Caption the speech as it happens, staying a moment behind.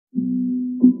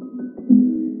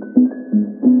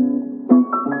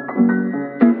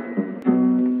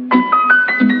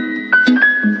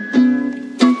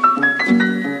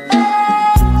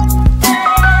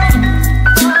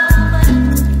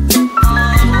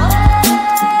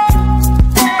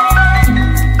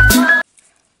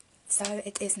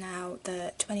is now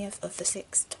the 20th of the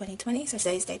 6th, 2020, so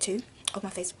today is day 2 of my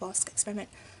face mask experiment.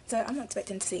 So I'm not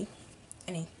expecting to see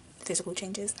any physical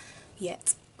changes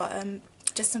yet, but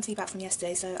just some feedback from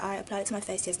yesterday. So I applied it to my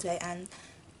face yesterday, and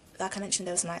like I mentioned,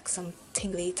 there was like some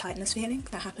tingly tightness feeling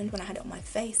that happened when I had it on my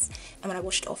face and when I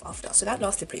washed it off after, so that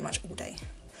lasted pretty much all day.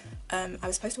 I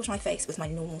was supposed to wash my face with my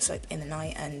normal soap in the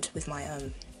night and with my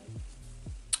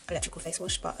electrical face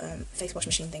wash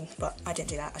machine thing, but I didn't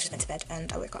do that. I just went to bed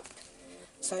and I woke up.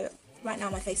 So right now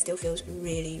my face still feels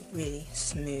really, really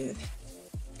smooth,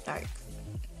 like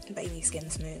baby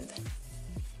skin smooth.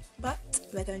 But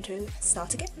we're going to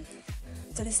start again.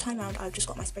 So this time around I've just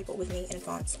got my spray bottle with me in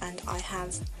advance, and I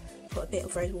have put a bit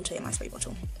of rose water in my spray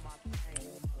bottle.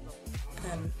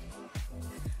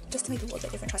 Just to make it a little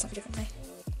bit different, try something different today.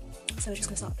 So we're just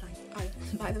going to start applying.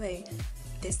 Oh, by the way,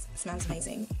 this smells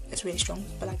amazing. It's really strong,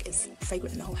 but like it's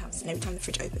fragrant in the whole house, and every time the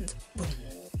fridge opens, boom.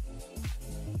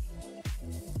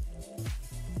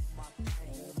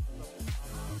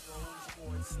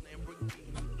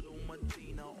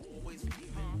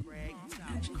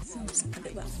 Actually, it smells a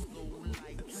bit well.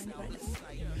 Applying it right now.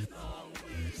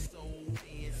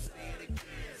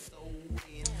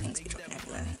 Things keep dropping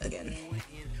everywhere again.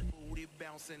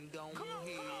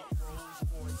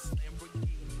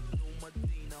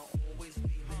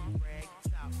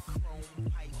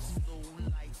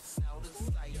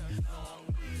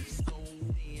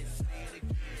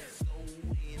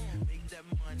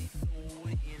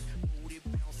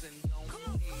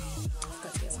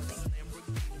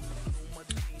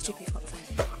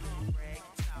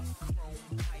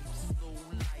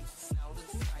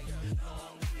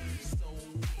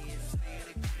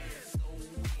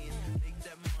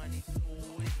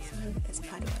 It's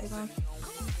applied all over.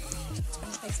 Just spin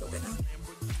my face a little bit now.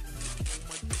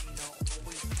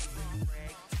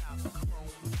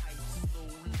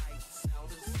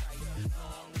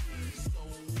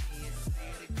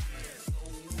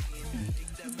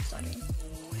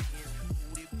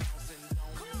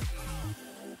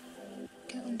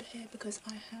 Get under here because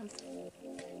I have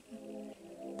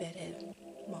beard hair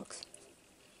marks.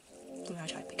 I'm going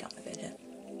to try to pick out my beard hair.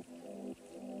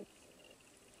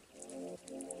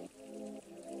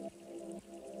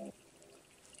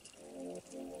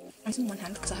 I'm using one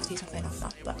hand because I have to use my phone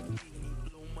after, but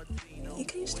you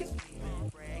can use two.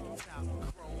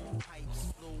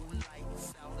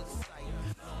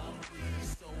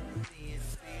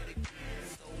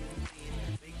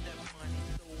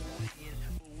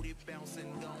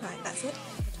 Right, that's it.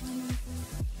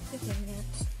 15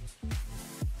 minutes.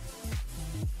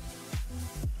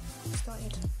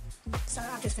 Started. So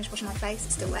I've just finished washing my face,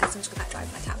 it's still wet, so I'm just going to dry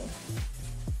with my towel.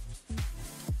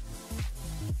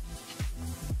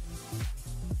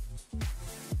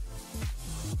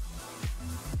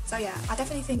 So yeah, I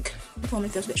definitely think the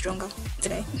performance feels a bit stronger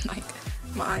today. Like,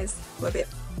 my eyes were a bit,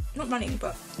 not running,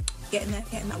 but getting there,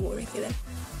 getting that watery feeling.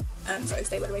 So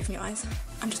stay well away from your eyes.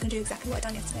 I'm just going to do exactly what I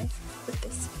done yesterday with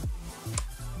this.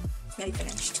 It's nearly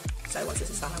finished. So once this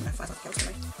is done, I'm going to find something else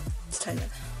anyway to tone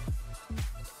with.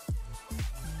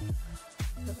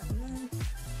 Put that on there.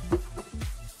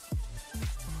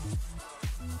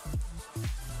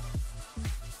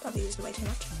 Probably used way too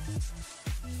much.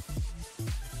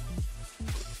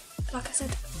 Like I said,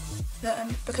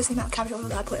 because the amount of carrot oil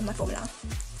that I put in my formula,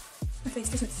 my face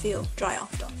doesn't feel dry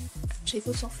after. It actually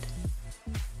feels soft.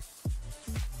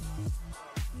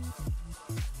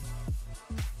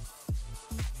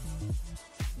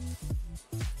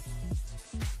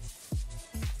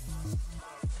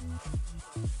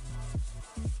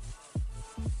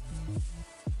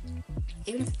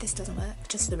 Even if this doesn't work,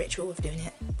 just the ritual of doing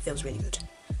it feels really good.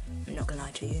 I'm not gonna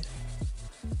lie to you.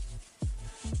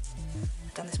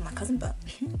 I've done this with my cousin, but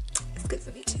it's good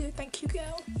for me too. Thank you,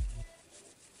 girl.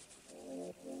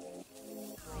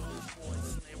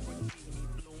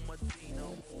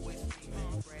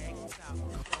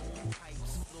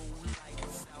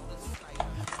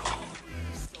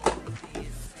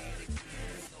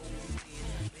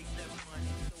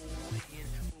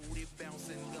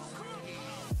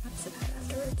 That's about it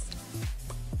afterwards.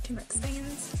 Turmeric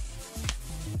stains.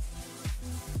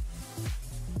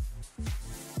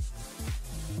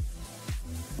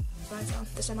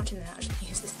 There's so much in there, I just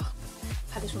use this up.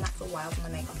 I've had this one out for a while for my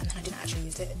makeup, and then I didn't actually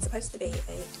use it. It's supposed to be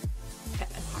a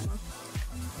pep and primer,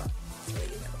 but it's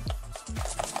really usable.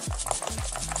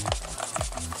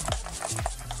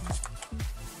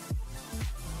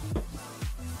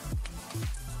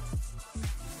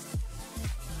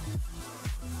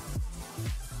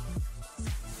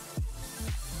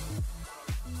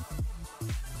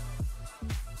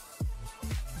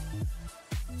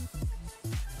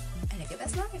 And live your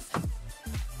best life.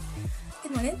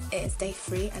 Good morning. morning, it's day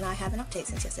 3 and I have an update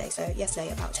since yesterday. So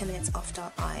yesterday, about 10 minutes after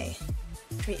I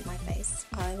treated my face,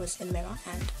 I was in the mirror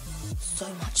and so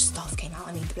much stuff came out.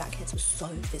 I mean, the blackheads were so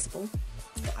visible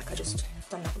that like I just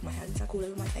done that with my hands like all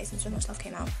over my face, and so much stuff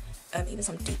came out. Even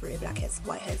some deep rooted blackheads,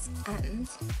 whiteheads, and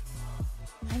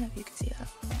I don't know if you can see that,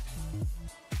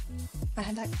 but I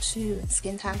had like 2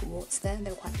 skin tangle warts there, and they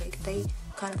were quite big. They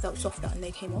kind of felt softer and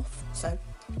they came off, so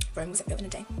Rome was a in a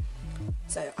day.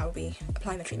 So I will be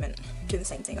applying the treatment, doing the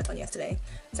same thing I done yesterday,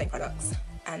 same products,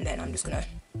 and then I'm just gonna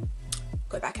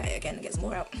go back at it again and get some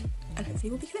more out, and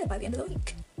hopefully we'll be clear by the end of the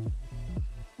week.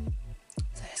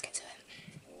 So let's get to it.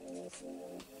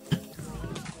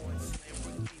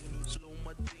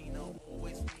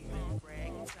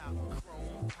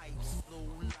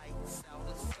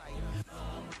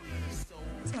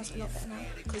 It smells a lot better now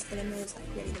because the limo is like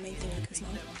really the main thing you can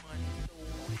smell.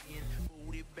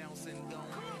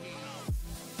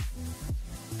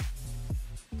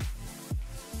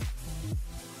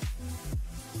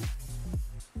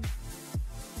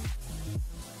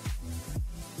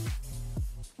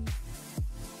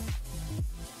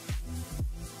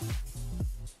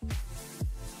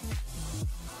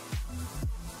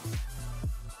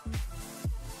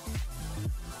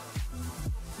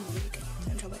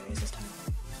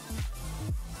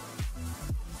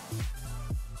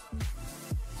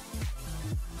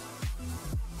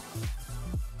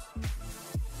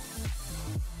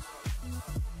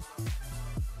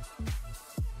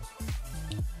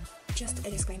 Just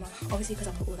a disclaimer, obviously because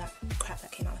I put all that crap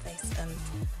that came out of my face,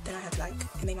 then I had to like,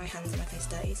 it made my hands and my face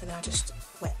dirty, so then I just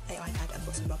wet the iPad and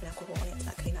put some rubbing alcohol on it to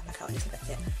like clean that back out and disinfect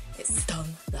it. It stung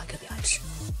like a bitch.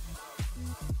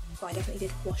 But I definitely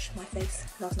did wash my face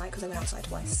last night because I went outside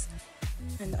twice.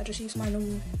 And I just used my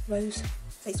normal rose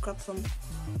face scrub from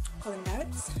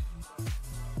Barrett's.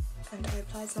 And I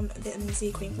applied some vitamin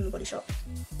C cream from the Body Shop.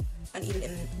 And even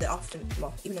in the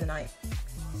even in the night,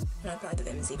 when I applied the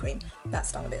vitamin C cream, that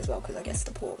stung a bit as well because I guess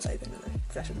the pore was open and the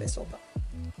flesh was a bit sore, but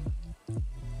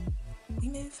we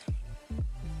move.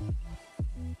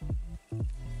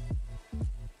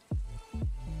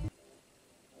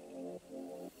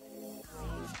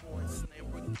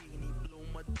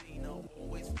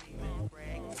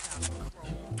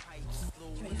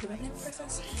 You ready for the rubbing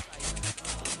process?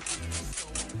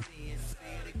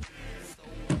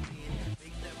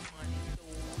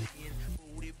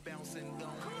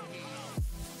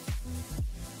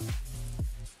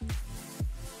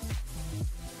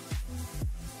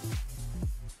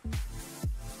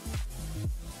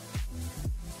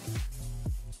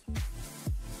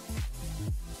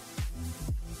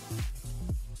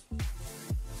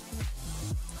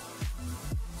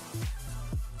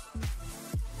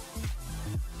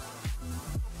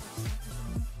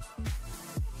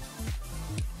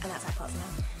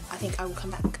 I think I will come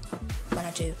back when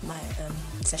I do my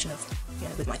session of,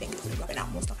 with my fingers and rubbing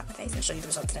out more stuff out my face and show you the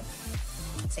results then.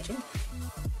 Stay tuned.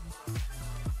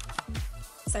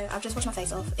 So I've just washed my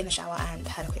face off in the shower and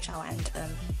had a quick shower and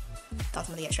done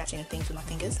some of the extracting things with my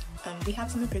fingers. We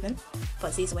have some improvement, but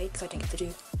it's these away because I didn't get to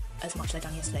do as much as I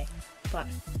done yesterday. But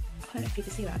I don't know if you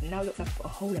can see that. Now it looks like I've got a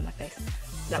hole in my face.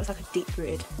 That was like a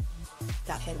deep-rooted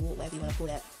blackhead wart, whatever you want to call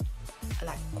it. And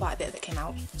like quite a bit of it came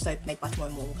out, so maybe by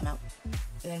tomorrow more will come out.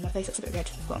 And then my face looks a bit red.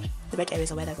 Well, the red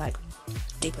areas are where there's like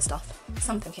deeper stuff.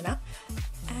 Some of them came out,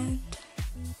 and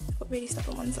got really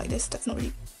stubborn ones like this. That's not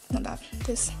that.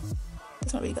 That's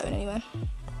not really going anywhere.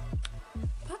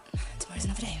 But tomorrow's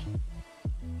another day.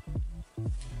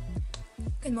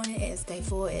 Good morning. It is day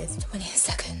 4. It is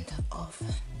 22nd of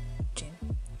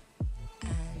June,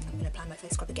 and I'm gonna apply my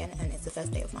face scrub again. And it's the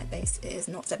first day of my base. It is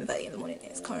not 7:30 in the morning.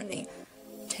 It's currently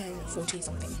 10:40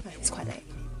 something. It's quite late.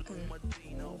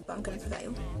 But I'm going to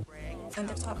prevail. And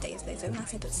there was an update yesterday, so when I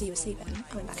said that C was sleeping,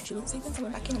 I went back and she wasn't sleeping, so I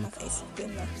went back in on my face,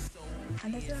 doing that.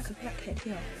 And there's like a blackhead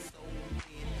here.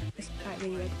 It's like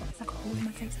really red, but it's like a hole in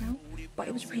my face now. But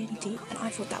it was really deep, and I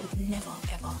thought that would never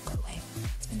ever go away.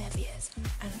 It's been there for years.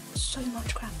 And so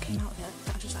much crap came out of it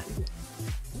that I was just like, ooh.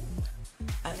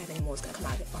 I don't know if any more is going to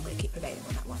come out of it, but I'm going to keep prevailing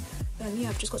on that one. Yeah,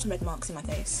 I've just got some red marks in my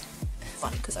face.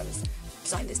 Funny, because I was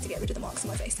designed this to get rid of the marks in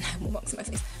my face and have more marks in my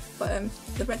face. But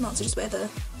the red marks are just where the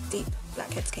deep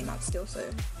blackheads came out still, so,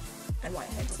 and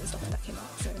whiteheads and stuff like that came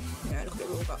out, so, I look a bit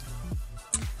raw, but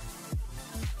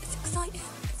it's exciting,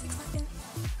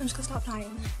 I'm just going to start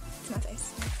applying to my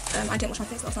face. I didn't wash my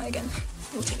face last night again.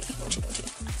 Naughty me.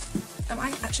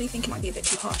 I actually think it might be a bit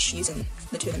too harsh using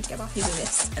the two of them together, using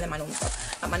this and then my normal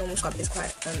scrub. My normal scrub is quite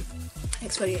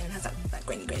exfoliating and has that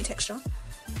grainy texture.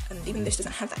 And even this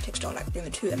doesn't have that texture, like doing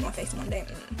the two of them on my face in one day.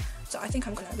 So I think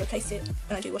I'm going to replace it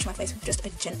when I do wash my face with just a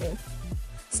gentle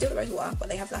still the rose water, but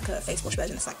they have like a face wash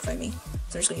version that's like foamy, so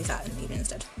I'm just going to use that in the evening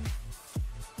instead.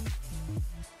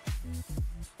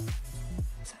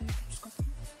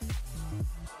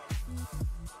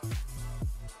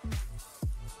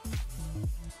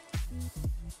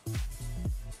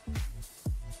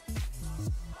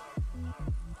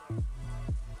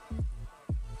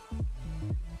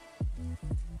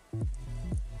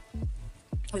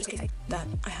 I was going to say that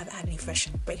I haven't had any fresh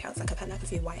breakouts. Like I've had like a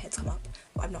few whiteheads come up,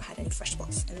 but I've not had any fresh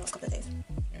spots in the last couple of days.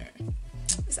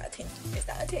 Is that a thing? Is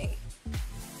that a thing?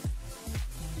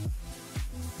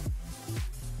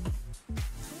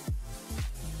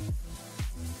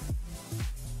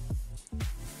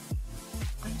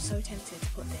 I'm so tempted to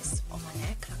put this on my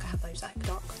neck. Like I have those like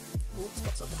dark wart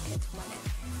spots or blackheads on my neck.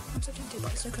 I'm so tempted,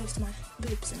 but it's so close to my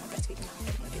boobs and I'm breastfeeding now. I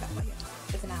don't want to do that quite yet.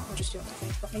 So for now, I'll just do it on my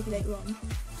face. But maybe later on,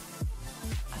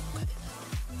 I will cut it.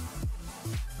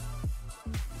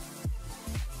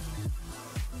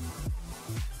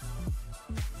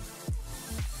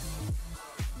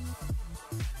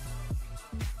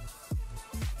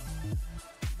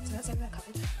 So that's everywhere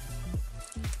covered.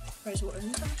 Rose water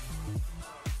in the side.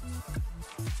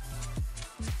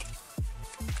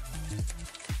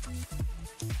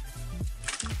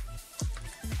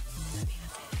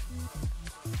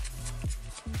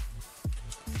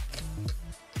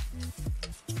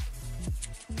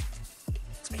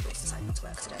 Not to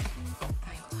work today. I ain't got time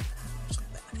for that. I'm just going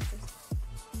to wet my nose.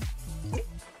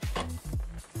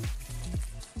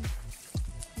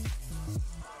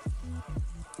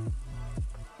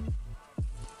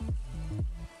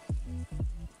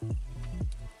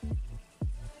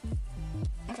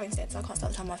 I'm going instead, so I can't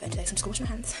start the timer off today, so I'm just going to wash my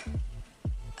hands.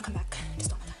 I'll come back to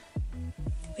start my time.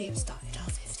 We've started our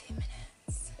 15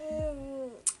 minutes.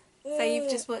 So you've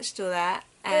just watched all that,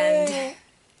 and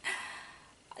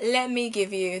let me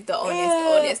give you the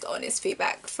honest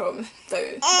feedback from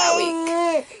that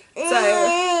week.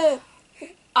 So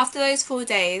after those 4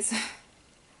 days,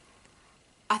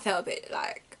 I felt a bit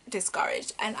like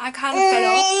discouraged, and I kind of fell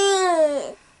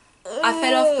off. I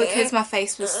fell off because my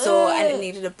face was sore and it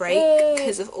needed a break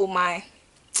because of all my...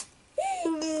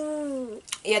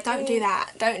 Yeah, don't do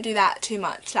that too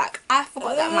much. Like, I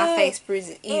forgot that my face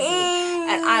bruises easy,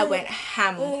 and I went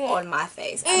ham on my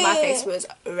face, and my face was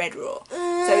red raw,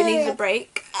 so it needed a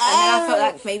break. And then I felt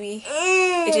like maybe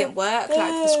it didn't work, like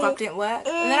the scrub didn't work,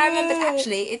 and then I remembered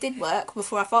actually it did work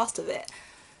before I fasted it.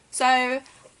 So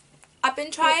I've been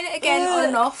trying it again on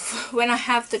and off when I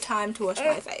have the time to wash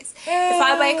my face. If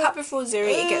I wake up before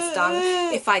Zuri, it gets done.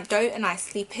 If I don't and I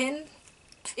sleep in,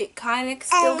 it kind of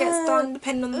still gets done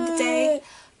depending on the day.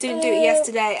 Didn't do it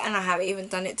yesterday, and I haven't even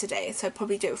done it today, so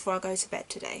probably do it before I go to bed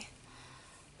today.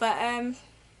 But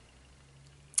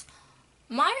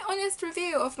my honest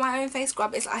review of my own face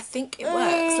scrub is I think it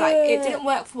works. Like, it didn't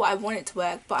work for what I want it to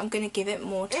work, but I'm going to give it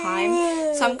more time.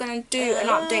 So I'm going to do an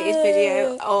updated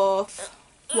video of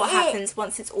what happens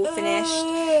once it's all finished,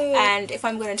 and if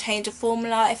I'm going to change a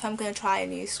formula, if I'm going to try a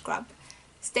new scrub.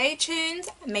 Stay tuned,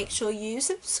 make sure you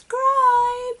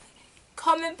subscribe,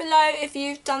 comment below if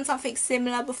you've done something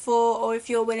similar before or if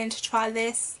you're willing to try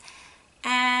this,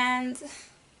 and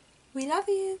we love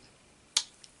you.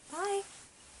 Bye.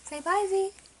 Say bye,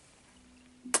 Z.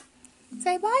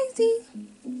 Say bye, Z.